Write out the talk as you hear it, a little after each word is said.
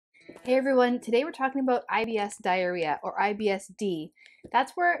Hey everyone, today we're talking about IBS diarrhea or IBS-D.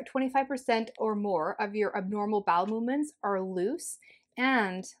 That's where 25% or more of your abnormal bowel movements are loose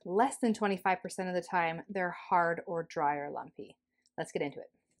and less than 25% of the time they're hard or dry or lumpy. Let's get into it.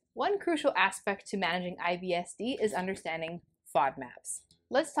 One crucial aspect to managing IBS-D is understanding FODMAPs.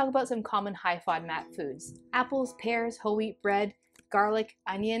 Let's talk about some common high FODMAP foods. Apples, pears, whole wheat bread, garlic,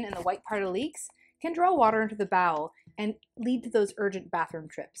 onion, and the white part of leeks can draw water into the bowel and lead to those urgent bathroom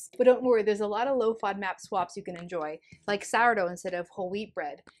trips. But don't worry, there's a lot of low FODMAP swaps you can enjoy, like sourdough instead of whole wheat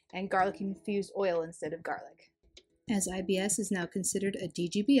bread, and garlic-infused oil instead of garlic. As IBS is now considered a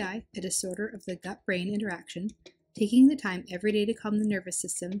DGBI, a disorder of the gut-brain interaction, taking the time every day to calm the nervous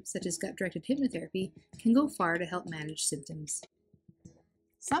system, such as gut-directed hypnotherapy, can go far to help manage symptoms.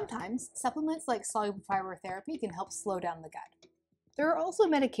 Sometimes, supplements like soluble fiber therapy can help slow down the gut. There are also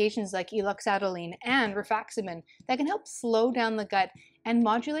medications like eloxatiline and rifaximin that can help slow down the gut and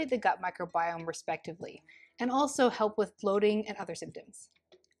modulate the gut microbiome respectively, and also help with bloating and other symptoms.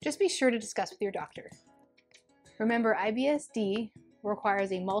 Just be sure to discuss with your doctor. Remember, IBS-D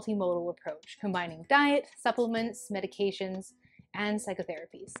requires a multimodal approach, combining diet, supplements, medications, and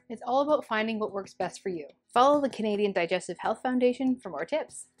psychotherapies. It's all about finding what works best for you. Follow the Canadian Digestive Health Foundation for more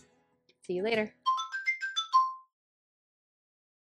tips. See you later.